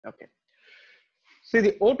Okay. See,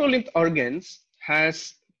 the otolith organs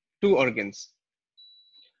has two organs.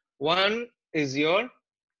 One is your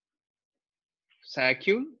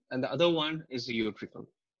saccule and the other one is the utricle.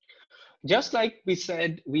 Just like we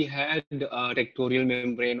said, we had tectorial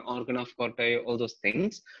membrane, organ of corti, all those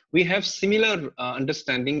things. We have similar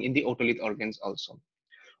understanding in the otolith organs also.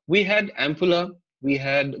 We had ampulla, we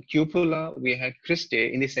had cupula, we had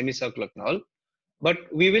cristae in the semicircular canal, but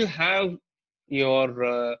we will have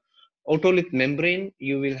your otolith membrane,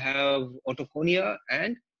 you will have otoconia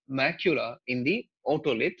and macula in the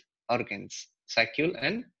otolith organs, saccule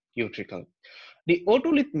and utricle. The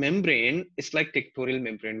otolith membrane is like tectorial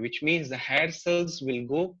membrane, which means the hair cells will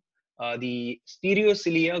go, the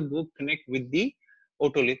stereocilia go connect with the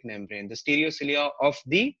otolith membrane. The stereocilia of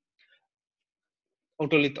the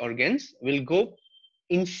otolith organs will go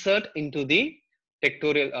insert into the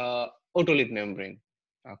tectorial otolith membrane.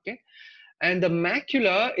 Okay, and the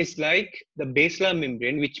macula is like the basilar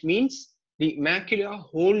membrane, which means the macula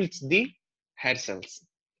holds the hair cells.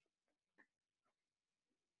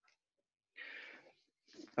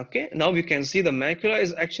 Okay, now you can see the macula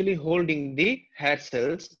is actually holding the hair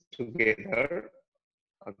cells together.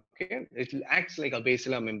 Okay, it acts like a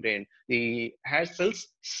basilar membrane. The hair cells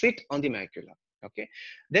sit on the macula. Okay,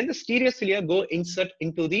 then the stereocilia go insert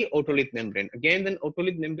into the otolith membrane. Again, then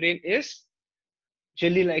otolith membrane is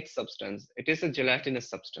jelly-like substance. It is a gelatinous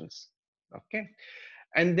substance. Okay,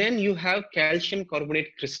 and then you have calcium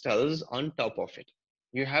carbonate crystals on top of it.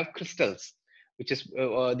 You have crystals, which is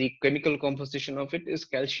the chemical composition of it is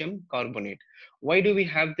calcium carbonate. Why do we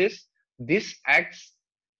have this? This acts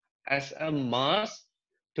as a mass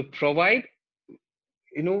to provide,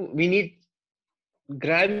 we need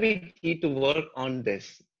gravity to work on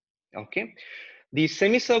this. Okay, the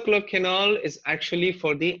semicircular canal is actually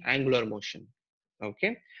for the angular motion.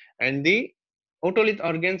 Okay, and the otolith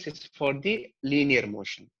organs is for the linear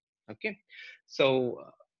motion. Okay, so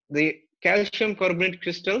the calcium carbonate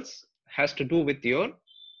crystals has to do with your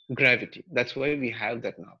gravity. That's why we have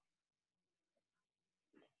that now.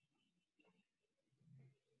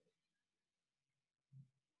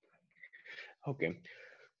 Okay,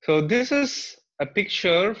 so this is a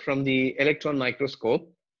picture from the electron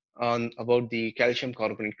microscope on about the calcium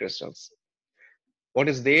carbonate crystals. What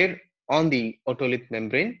is there on the otolith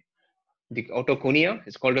membrane? The otoconia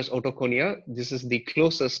is called as otoconia. This is the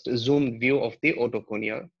closest zoomed view of the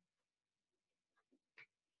otoconia.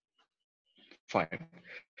 Fine.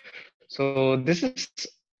 So this is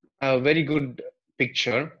a very good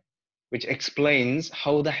picture which explains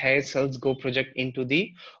how the hair cells go project into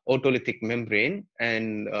the otolithic membrane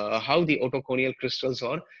and how the otoconial crystals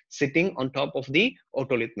are sitting on top of the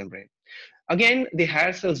otolith membrane. Again, the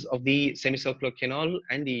hair cells of the semicircular canal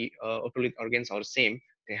and the otolith organs are same.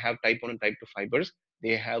 They have type 1 and type 2 fibers.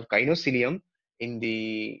 They have kinocilium in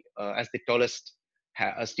the as the tallest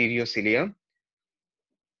stereocilia.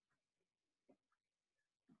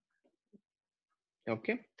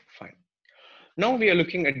 Okay, fine. Now we are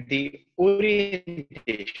looking at the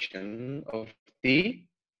orientation of the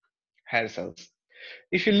hair cells.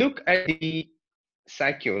 If you look at the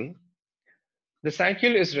saccule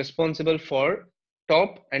is responsible for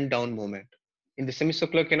top and down movement. In the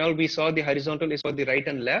semicircular canal, we saw the horizontal is for the right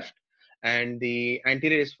and left, and the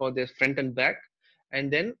anterior is for the front and back, and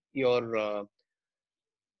then your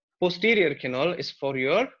posterior canal is for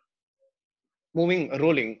your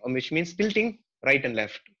rolling, which means tilting right and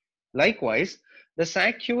left. Likewise, the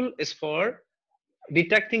saccule is for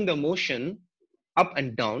detecting the motion up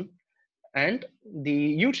and down, and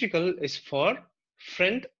the utricle is for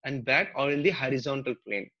front and back or in the horizontal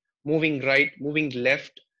plane, moving right, moving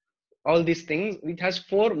left, all these things. It has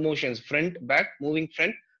four motions: front, back, moving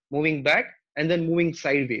back, and then moving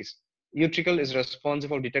sideways. Utricle is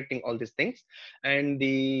responsible for detecting all these things, and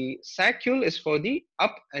the saccule is for the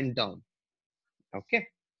up and down. Okay.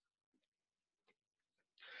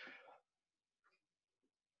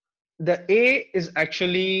 The A is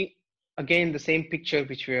actually again the same picture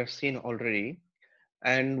which we have seen already.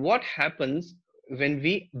 And what happens when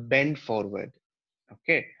we bend forward?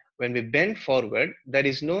 Okay, when we bend forward, there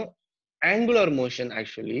is no angular motion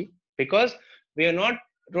actually, because we are not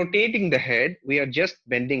rotating the head, we are just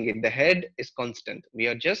bending it. The head is constant. We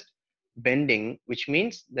are just bending, which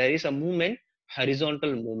means there is a movement,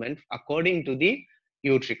 horizontal movement according to the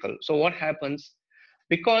utricle. So what happens?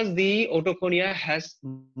 Because the otoconia has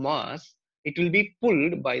mass, it will be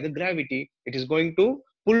pulled by the gravity. It is going to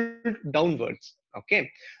pull downwards.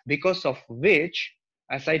 Okay, because of which,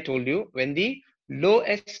 as I told you, when the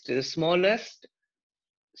lowest, smallest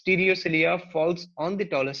stereocilia falls on the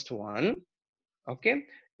tallest one, okay,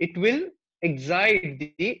 it will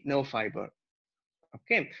excite the nerve fiber.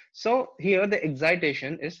 Okay, so here the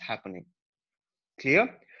excitation is happening.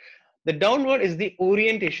 Clear? The downward is the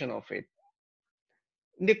orientation of it.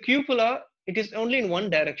 In the cupula, it is only in one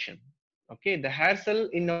direction. Okay, the hair cell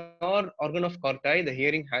in our organ of corti, the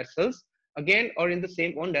hearing hair cells, again are in the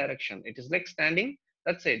same one direction. It is like standing.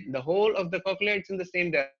 That's it. The whole of the cochlea it's in the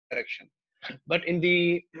same direction. But in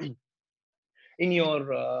your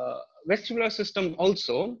vestibular system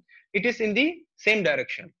also, it is in the same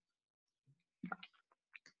direction.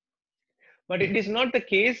 But it is not the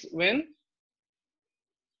case when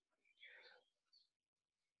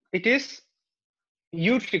it is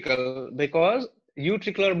utricle, because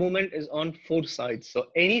utricular movement is on four sides. So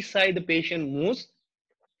any side the patient moves,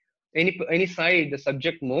 any side the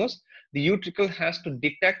subject moves, the utricle has to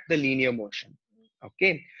detect the linear motion.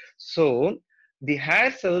 Okay, so the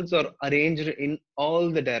hair cells are arranged in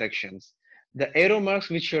all the directions. The arrow marks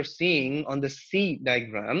which you're seeing on the C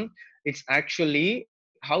diagram, it's actually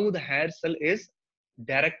how the hair cell is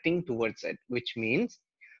directing towards it, which means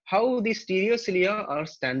how the stereocilia are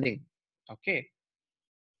standing. Okay,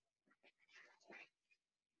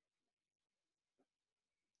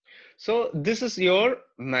 so this is your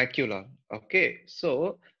macula. Okay,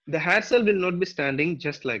 so the hair cell will not be standing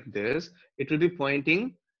just like this. It will be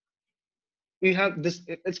pointing. You have this.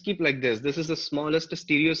 Let's keep like this. This is the smallest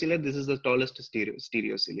stereocilia. This is the tallest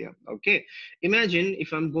stereocilia. Okay, imagine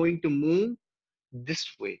if I'm going to move this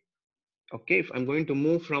way. Okay, if I'm going to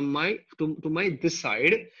move from my to my this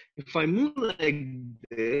side, if I move like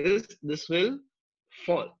this will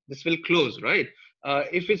fall. This will close, right?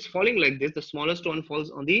 If it's falling like this, the smallest one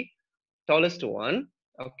falls on the tallest one.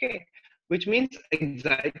 Okay, which means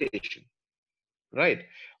excitation, right?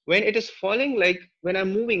 When it is falling, like when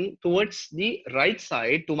I'm moving towards the right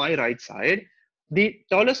side, to my right side, the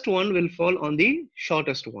tallest one will fall on the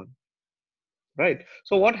shortest one, right?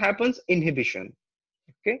 So what happens? Inhibition.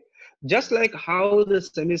 Okay, just like how the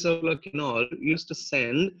semicircular canal used to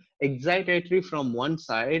send excitatory from one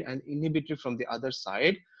side and inhibitory from the other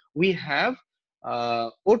side, we have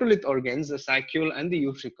otolith organs, the saccule and the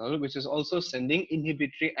utricle, which is also sending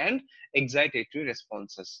inhibitory and excitatory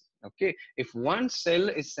responses. Okay, if one cell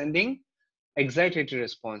is sending excitatory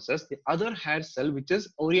responses, the other hair cell which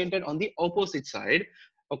is oriented on the opposite side.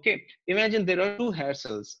 Okay, imagine there are two hair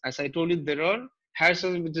cells. As I told you, there are hair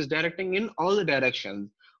cells which is directing in all the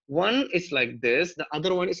directions. One is like this, the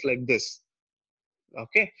other one is like this.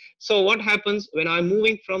 Okay, so what happens when I'm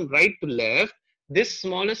moving from right to left? This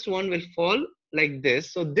smallest one will fall like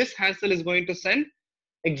this. So this hair cell is going to send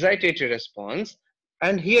excitatory response,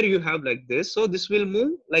 and here you have like this, so this will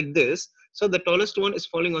move like this. So the tallest one is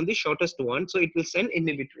falling on the shortest one, so it will send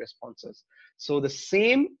inhibitory responses. So the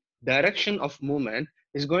same direction of movement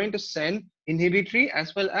is going to send inhibitory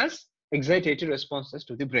as well as excitatory responses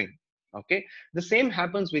to the brain. Okay, the same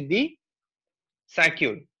happens with the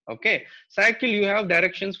saccule. Okay, saccule, you have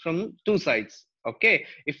directions from two sides. Okay,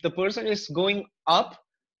 if the person is going up,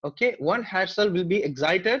 okay, one hair cell will be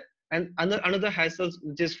excited and another hair cell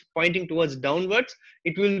which is pointing towards downwards,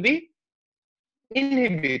 it will be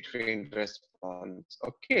inhibitory in response.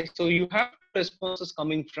 Okay, so you have two responses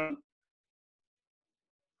coming from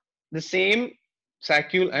the same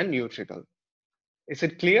saccule and utricle. Is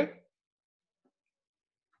it clear?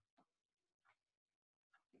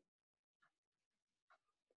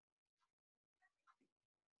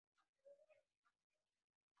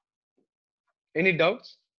 Any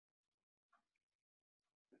doubts?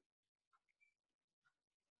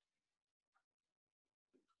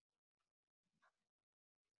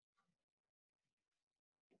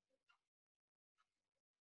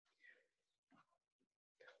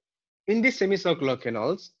 In the semicircular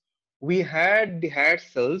canals, we had the hair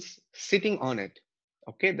cells sitting on it.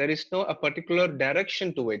 Okay, there is no a particular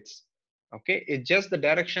direction to it. Okay, it's just the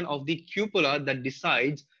direction of the cupula that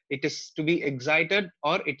decides it is to be excited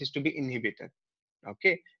or it is to be inhibited.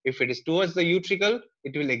 Okay, if it is towards the utricle,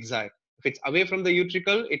 it will excite. If it's away from the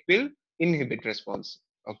utricle, it will inhibit response.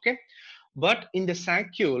 Okay, but in the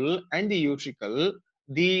saccule and the utricle,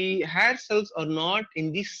 the hair cells are not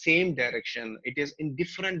in the same direction. It is in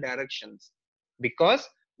different directions. Because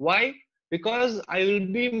why? Because I will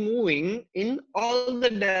be moving in all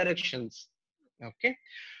the directions. Okay,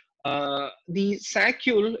 the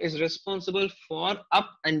saccule is responsible for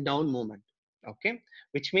up and down movement. Okay,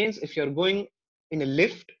 which means if you're going in a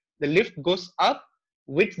lift, the lift goes up,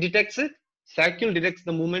 which detects it? Saccule detects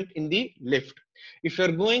the movement in the lift. If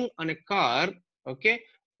you're going on a car, okay,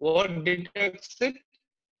 what detects it?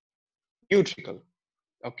 Utricle.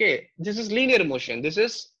 Okay, this is linear motion. This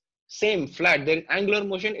is same flat. Then angular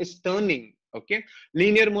motion is turning. Okay,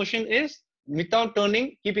 linear motion is without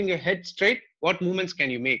turning, keeping your head straight, what movements can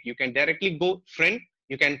you make? You can directly go front,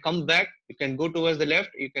 you can come back, you can go towards the left,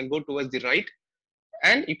 you can go towards the right,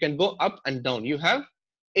 and you can go up and down. You have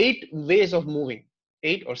 8 ways of moving,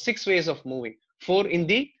 8 or 6 ways of moving, 4 in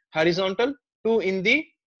the horizontal, 2 in the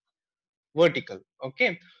vertical.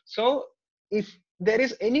 Okay, so if there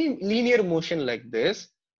is any linear motion like this,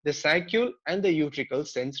 the saccule and the utricle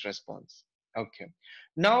sends response. Okay,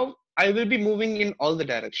 now I will be moving in all the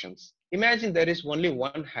directions. Imagine there is only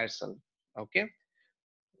one hair cell. Okay,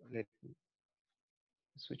 let me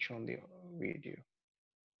switch on the video.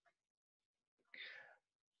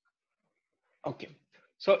 Okay,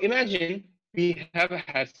 so imagine we have a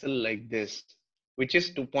hair cell like this, which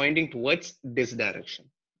is to pointing towards this direction.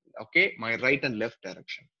 Okay, my right and left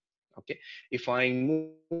direction. Okay, if I'm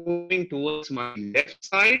moving towards my left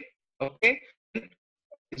side, okay,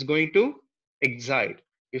 it's going to excite.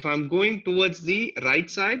 If I'm going towards the right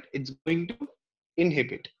side, it's going to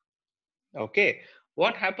inhibit. Okay,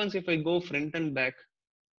 what happens if I go front and back?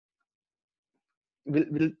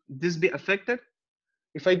 Will this be affected?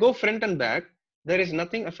 If I go front and back, there is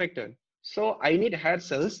nothing affected. So I need hair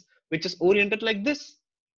cells which is oriented like this.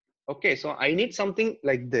 Okay, so I need something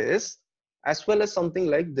like this as well as something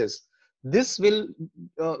like this. This will,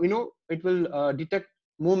 it will detect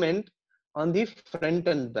movement on the front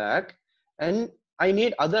and back, and I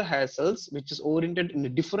need other hair cells which is oriented in a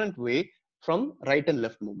different way from right and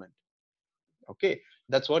left movement. Okay,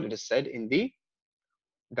 that's what it is said in the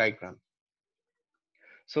diagram.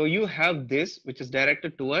 So you have this which is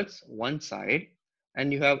directed towards one side,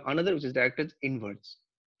 and you have another which is directed inwards.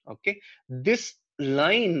 Okay, this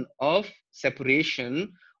line of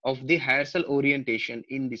separation of the hair cell orientation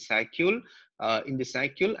in the saccule,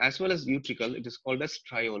 as well as utricle, it is called as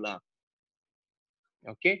striola.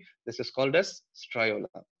 Okay, this is called as striola.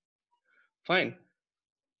 Fine.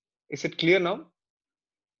 Is it clear now?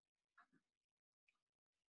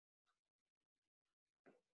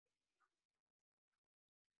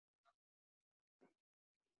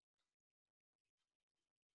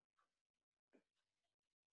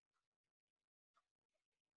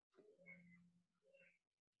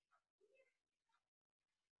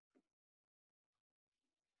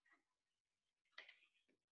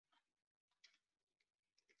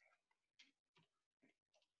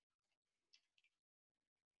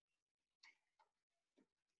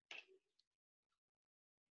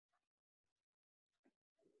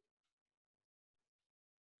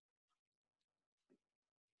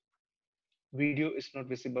 Video is not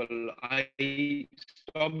visible. I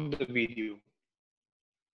stopped the video.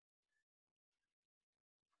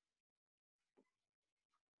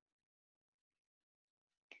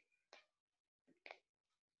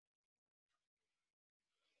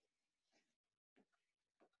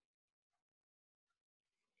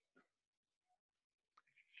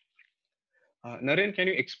 Naren, can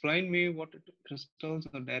you explain me what crystals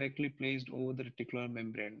are directly placed over the reticular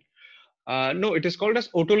membrane? No, it is called as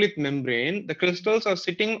otolith membrane. The crystals are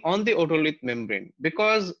sitting on the otolith membrane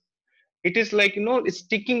because it is like, it's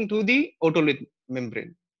sticking to the otolith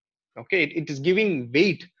membrane. Okay, it is giving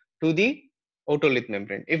weight to the otolith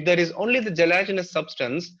membrane. If there is only the gelatinous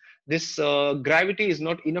substance, this gravity is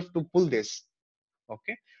not enough to pull this.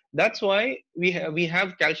 Okay, that's why we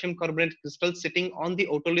have calcium carbonate crystals sitting on the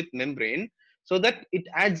otolith membrane, so that it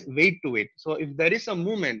adds weight to it. So if there is a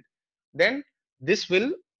movement, then this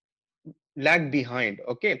will lag behind.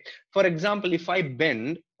 Okay, for example, if I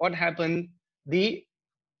bend, what happened? The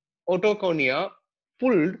otocornea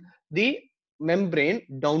pulled the membrane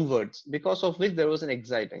downwards, because of which there was an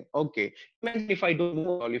exciting. Okay, imagine if I don't move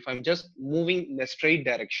at all, if I'm just moving in a straight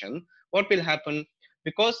direction, what will happen?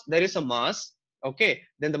 Because there is a mass, okay,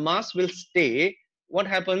 then the mass will stay. What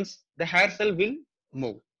happens? The hair cell will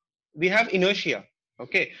move. We have inertia.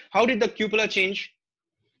 Okay, how did the cupula change?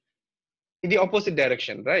 In the opposite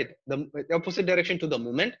direction, right? The opposite direction to the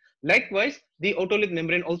movement. Likewise, the otolith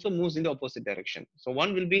membrane also moves in the opposite direction. So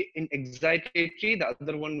one will be in excitatory, the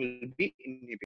other one will be inhibitory.